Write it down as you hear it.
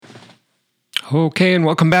Okay, and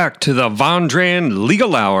welcome back to the Von Dran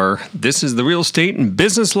Legal Hour. This is the Real Estate and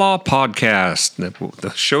Business Law Podcast, the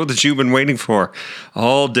show that you've been waiting for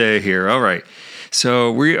all day here. All right, so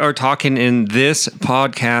we are talking in this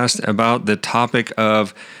podcast about the topic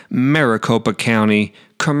of Maricopa County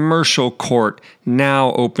Commercial Court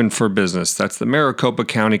now open for business. That's the Maricopa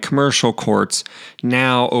County Commercial Courts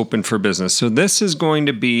now open for business. So this is going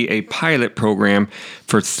to be a pilot program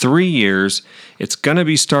for 3 years. It's going to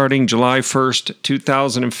be starting July 1st,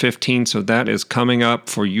 2015. So that is coming up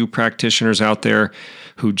for you practitioners out there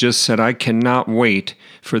who just said, I cannot wait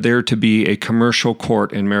for there to be a commercial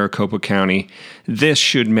court in Maricopa County. This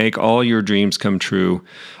should make all your dreams come true.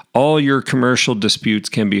 All your commercial disputes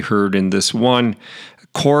can be heard in this one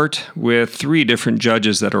court with 3 different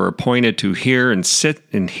judges that are appointed to hear and sit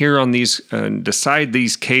and hear on these and decide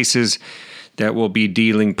these cases that will be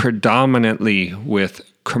dealing predominantly with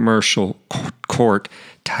commercial court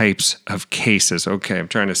types of cases. Okay, I'm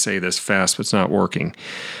trying to say this fast, but it's not working.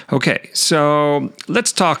 Okay, so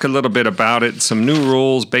let's talk a little bit about it. Some new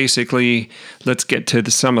rules. Basically, let's get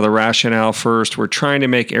to some of the rationale first. We're trying to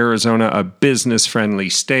make Arizona a business-friendly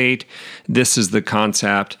state. This is the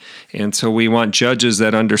concept. And so we want judges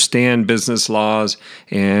that understand business laws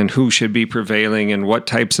and who should be prevailing and what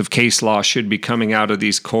types of case law should be coming out of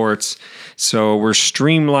these courts. So we're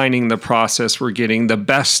streamlining the process. We're getting the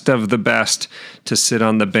best of the best to sit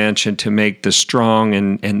on the bench and to make the strong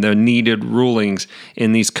and the needed rulings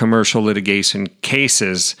in these commercial litigation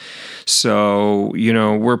cases. So,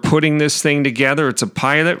 we're putting this thing together. It's a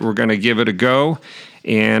pilot. We're going to give it a go.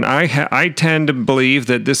 And I tend to believe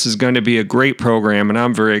that this is going to be a great program, and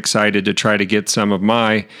I'm very excited to try to get some of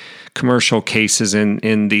my commercial cases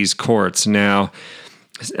in these courts. Now,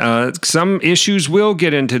 some issues will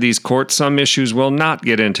get into these courts, some issues will not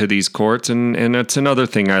get into these courts, and that's another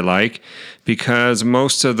thing I like, because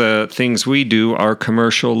most of the things we do are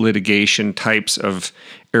commercial litigation types of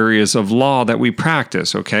areas of law that we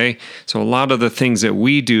practice, okay? So a lot of the things that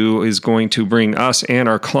we do is going to bring us and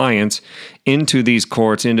our clients into these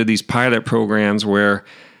courts, into these pilot programs where,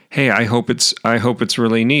 hey, I hope it's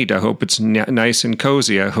really neat. I hope it's nice and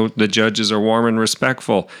cozy. I hope the judges are warm and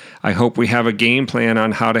respectful. I hope we have a game plan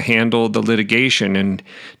on how to handle the litigation and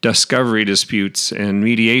discovery disputes and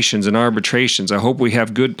mediations and arbitrations. I hope we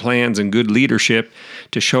have good plans and good leadership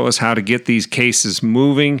to show us how to get these cases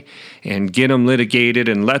moving and get them litigated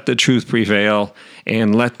and let the truth prevail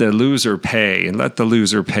and let the loser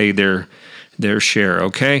pay their share,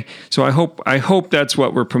 okay? So I hope that's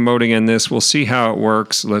what we're promoting in this. We'll see how it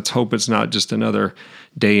works. Let's hope it's not just another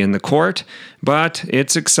day in the court, but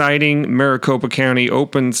it's exciting. Maricopa County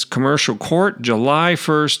opens commercial court July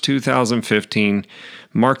 1st, 2015.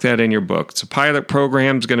 Mark that in your book. It's a pilot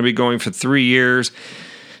program. It's going to be going for 3 years.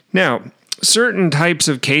 Now, certain types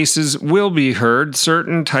of cases will be heard.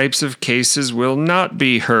 Certain types of cases will not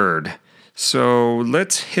be heard. So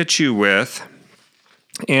let's hit you with...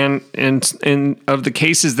 And of the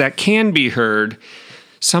cases that can be heard,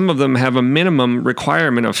 some of them have a minimum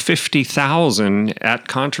requirement of $50,000 at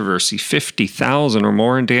controversy, $50,000 or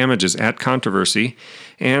more in damages at controversy,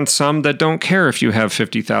 and some that don't care if you have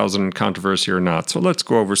 $50,000 in controversy or not. So let's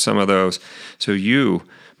go over some of those so you,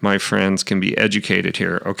 my friends, can be educated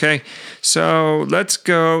here, okay? So let's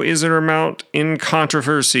go, is there amount in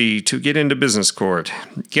controversy to get into business court?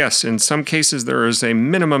 Yes, in some cases there is a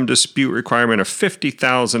minimum dispute requirement of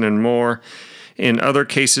 $50,000 and more. In other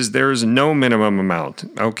cases, there is no minimum amount.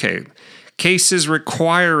 Okay, cases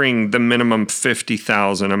requiring the minimum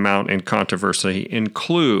 $50,000 amount in controversy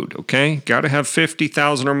include, okay, got to have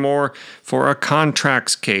 $50,000 or more for a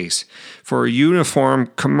contracts case, for a uniform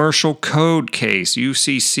commercial code case,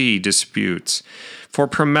 UCC disputes, for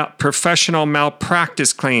professional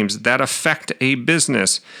malpractice claims that affect a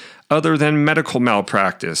business other than medical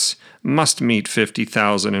malpractice, must meet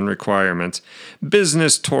 $50,000 in requirements.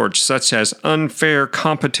 Business torts such as unfair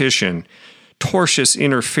competition, tortious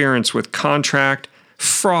interference with contract,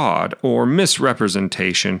 fraud, or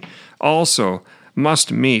misrepresentation also must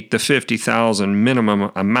meet the $50,000 minimum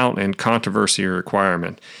amount in controversy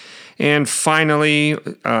requirement. And finally,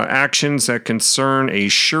 actions that concern a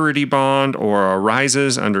surety bond or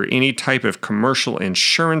arises under any type of commercial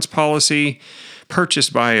insurance policy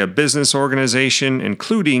purchased by a business organization,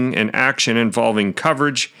 including an action involving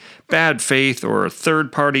coverage, bad faith, or a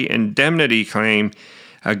third-party indemnity claim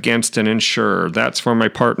against an insurer. That's for my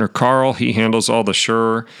partner, Carl. He handles all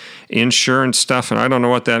the insurance stuff, and I don't know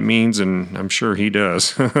what that means, and I'm sure he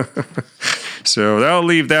does. So I'll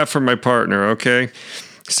leave that for my partner, okay?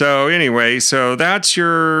 So anyway, so that's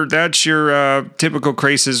your typical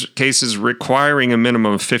cases requiring a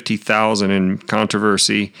minimum of $50,000 in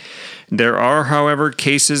controversy. There are, however,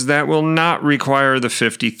 cases that will not require the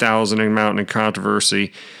 $50,000 amount in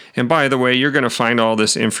controversy. And by the way, you're going to find all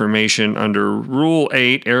this information under Rule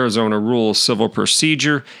 8, Arizona Rules Civil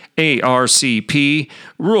Procedure, ARCP,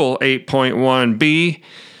 Rule 8.1b,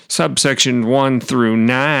 subsection 1 through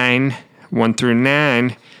 9. 1 through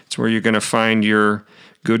 9, it's where you're going to find your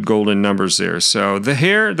good golden numbers there. So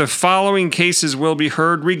the following cases will be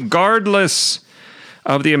heard regardless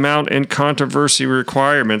of the amount and controversy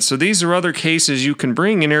requirements. So these are other cases you can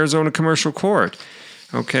bring in Arizona Commercial Court.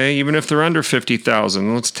 Okay, even if they're under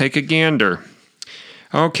 $50,000. Let's take a gander.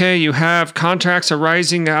 Okay, you have contracts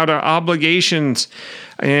arising out of obligations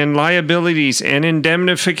and liabilities and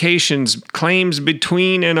indemnifications, claims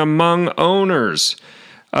between and among owners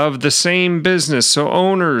of the same business. So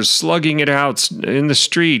owners slugging it out in the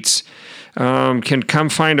streets can come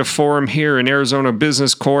find a forum here in Arizona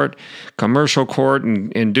Business Court, Commercial Court,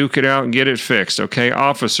 and duke it out and get it fixed, okay?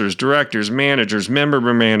 Officers, directors, managers, member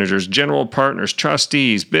managers, general partners,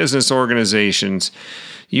 trustees, business organizations,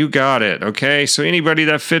 you got it, okay? So anybody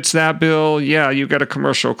that fits that bill, yeah, you got a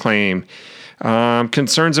commercial claim.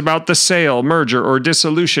 Concerns about the sale, merger, or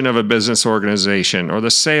dissolution of a business organization, or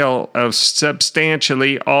the sale of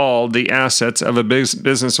substantially all the assets of a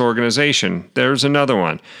business organization. There's another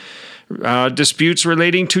one. Disputes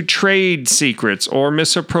relating to trade secrets or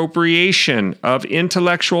misappropriation of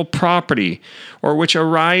intellectual property, or which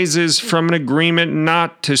arises from an agreement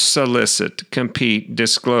not to solicit, compete,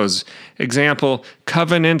 disclose. Example,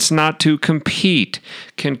 covenants not to compete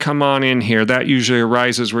can come on in here. That usually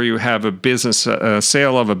arises where you have a business,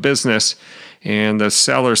 sale of a business, and the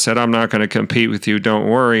seller said, I'm not going to compete with you, don't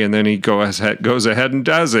worry. And then he goes ahead and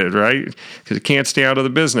does it, right? Because he can't stay out of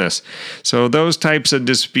the business. So those types of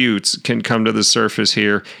disputes can come to the surface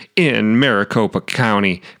here in Maricopa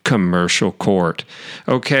County Commercial Court.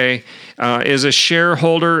 Okay, is a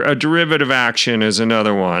shareholder a derivative action is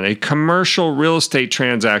another one. A commercial real estate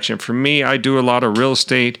transaction. For me, I do a lot of real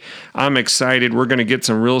estate. I'm excited. We're going to get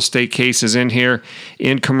some real estate cases in here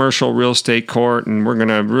in commercial real estate court, and we're going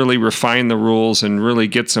to really refine the rules and really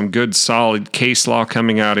get some good, solid case law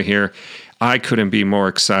coming out of here. I couldn't be more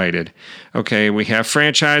excited. Okay, we have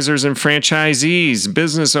franchisors and franchisees,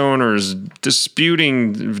 business owners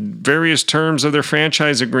disputing various terms of their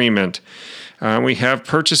franchise agreement. We have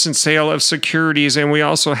purchase and sale of securities, and we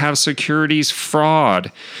also have securities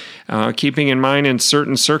fraud. Keeping in mind, in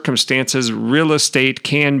certain circumstances, real estate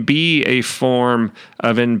can be a form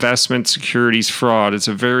of investment securities fraud. It's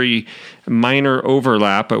a very minor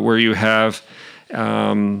overlap, but where you have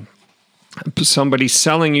somebody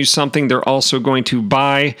selling you something, they're also going to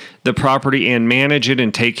buy the property and manage it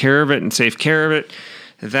and take care of it and take care of it.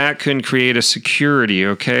 That can create a security,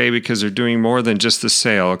 okay, because they're doing more than just the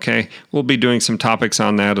sale, okay? We'll be doing some topics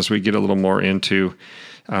on that as we get a little more into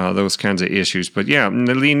those kinds of issues. But yeah,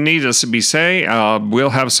 needless to say,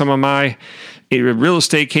 we'll have some of my real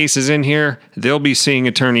estate cases in here. They'll be seeing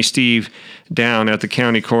Attorney Steve down at the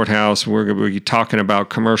county courthouse. We're going to be talking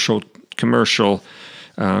about commercial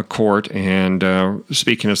court and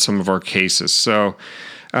speaking of some of our cases. So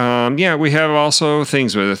we have also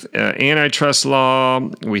things with antitrust law.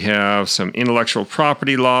 We have some intellectual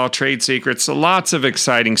property law, trade secrets, so lots of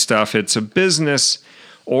exciting stuff. It's a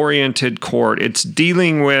business-oriented court. It's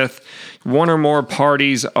dealing with one or more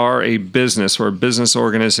parties are a business or a business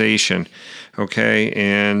organization, okay?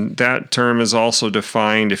 And that term is also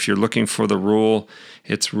defined, if you're looking for the rule,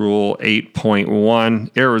 it's Rule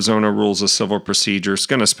 8.1, Arizona Rules of Civil Procedure. It's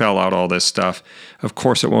going to spell out all this stuff. Of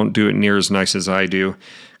course, it won't do it near as nice as I do,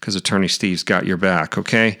 because Attorney Steve's got your back,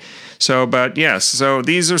 okay? So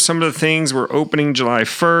these are some of the things. We're opening July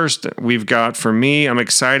 1st. We've got, for me, I'm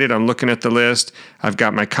excited. I'm looking at the list. I've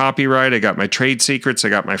got my copyright. I got my trade secrets. I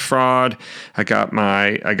got my fraud. I got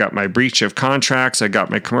my breach of contracts. I got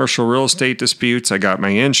my commercial real estate disputes. I got my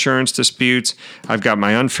insurance disputes. I've got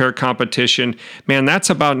my unfair competition. Man, that's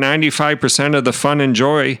about 95% of the fun and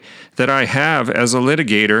joy that I have as a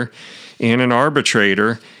litigator and an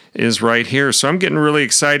arbitrator is right here. So I'm getting really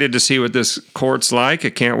excited to see what this court's like. I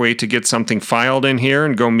can't wait to get something filed in here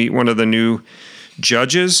and go meet one of the new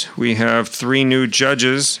judges. We have 3 new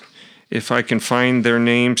judges, if I can find their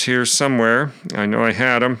names here somewhere. I know I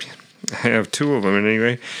had them. I have 2 of them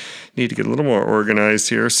anyway. Need to get a little more organized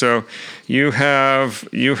here. So you have,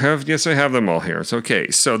 yes, I have them all here. It's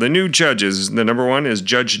okay. So the new judges, the number 1 is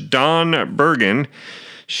Judge Dawn Bergen.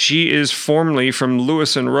 She is formerly from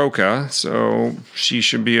Lewis and Roca, so she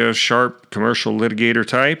should be a sharp commercial litigator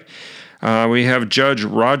type. We have Judge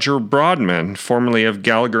Roger Broadman, formerly of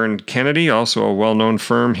Gallagher and Kennedy, also a well-known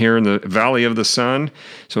firm here in the Valley of the Sun.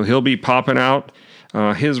 So he'll be popping out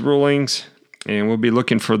his rulings, and we'll be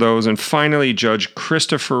looking for those. And finally, Judge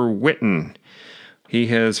Christopher Whitten. He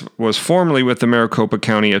was formerly with the Maricopa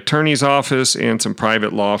County Attorney's Office and some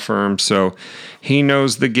private law firms, so he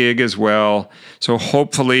knows the gig as well. So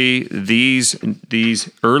hopefully these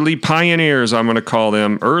early pioneers, I'm going to call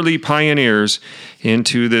them, early pioneers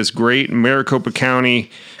into this great Maricopa County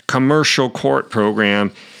commercial court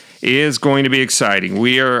program is going to be exciting.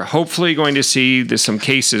 We are hopefully going to see some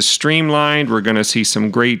cases streamlined. We're going to see some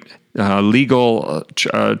great legal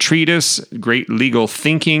treatise, great legal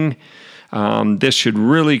thinking. This should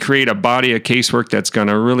really create a body of casework that's going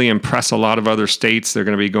to really impress a lot of other states. They're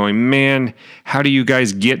going to be going, man, how do you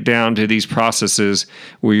guys get down to these processes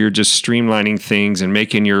where you're just streamlining things and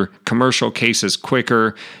making your commercial cases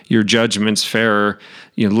quicker, your judgments fairer,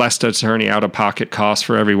 less attorney out-of-pocket costs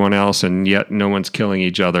for everyone else, and yet no one's killing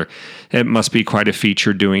each other. It must be quite a feat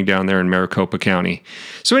you're doing down there in Maricopa County.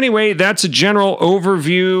 So anyway, that's a general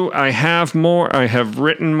overview. I have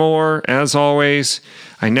written more, as always.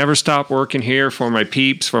 I never stop working here for my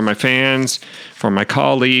peeps, for my fans, for my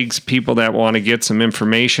colleagues, people that want to get some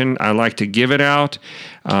information. I like to give it out.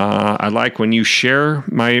 I like when you share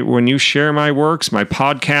my works, my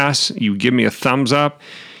podcasts, you give me a thumbs up.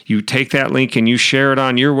 You take that link and you share it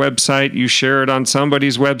on your website. You share it on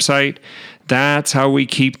somebody's website. That's how we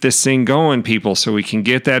keep this thing going, people, so we can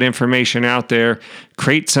get that information out there,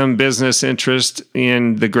 create some business interest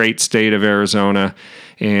in the great state of Arizona.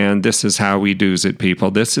 And this is how we do's it,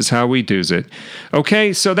 people. This is how we do's it.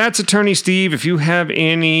 Okay, so that's Attorney Steve. If you have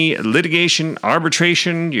any litigation,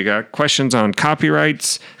 arbitration, you got questions on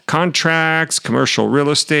copyrights, contracts, commercial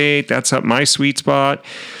real estate, that's up my sweet spot.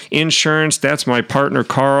 Insurance, that's my partner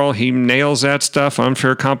Carl. He nails that stuff.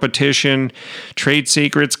 Unfair competition, trade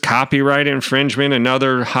secrets, copyright infringement,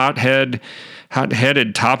 another hot-headed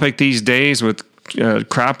topic these days with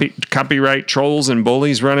copyright trolls and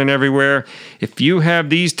bullies running everywhere. If you have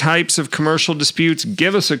these types of commercial disputes,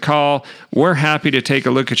 give us a call. We're happy to take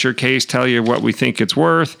a look at your case, tell you what we think it's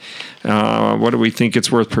worth, what do we think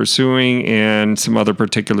it's worth pursuing, and some other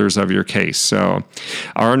particulars of your case. So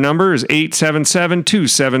our number is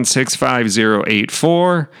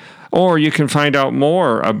 877-276-5084, or you can find out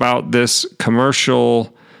more about this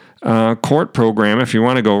commercial court program if you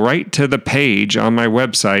want to go right to the page on my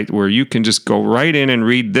website where you can just go right in and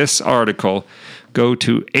read this article. Go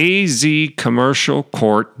to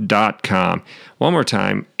azcommercialcourt.com. One more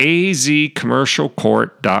time,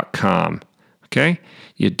 azcommercialcourt.com. Okay?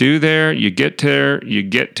 You do there, you get to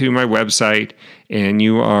my website, and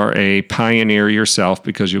you are a pioneer yourself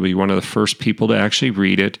because you'll be one of the first people to actually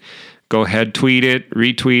read it. Go ahead, tweet it,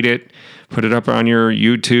 retweet it. Put it up on your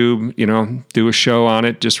YouTube, do a show on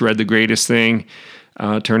it. Just read the greatest thing.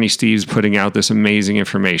 Attorney Steve's putting out this amazing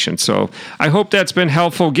information. So I hope that's been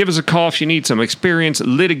helpful. Give us a call if you need some experienced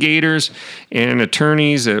litigators and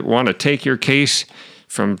attorneys that want to take your case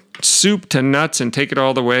from soup to nuts and take it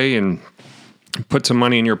all the way and put some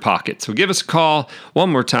money in your pocket. So give us a call one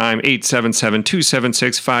more time,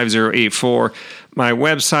 877-276-5084. My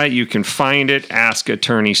website, you can find it,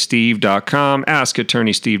 askattorneysteve.com,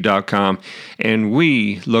 askattorneysteve.com, and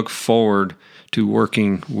we look forward to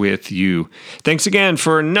working with you. Thanks again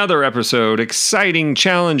for another episode, exciting,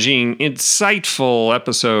 challenging, insightful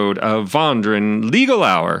episode of Vondran Legal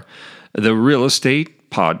Hour, the real estate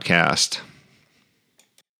podcast.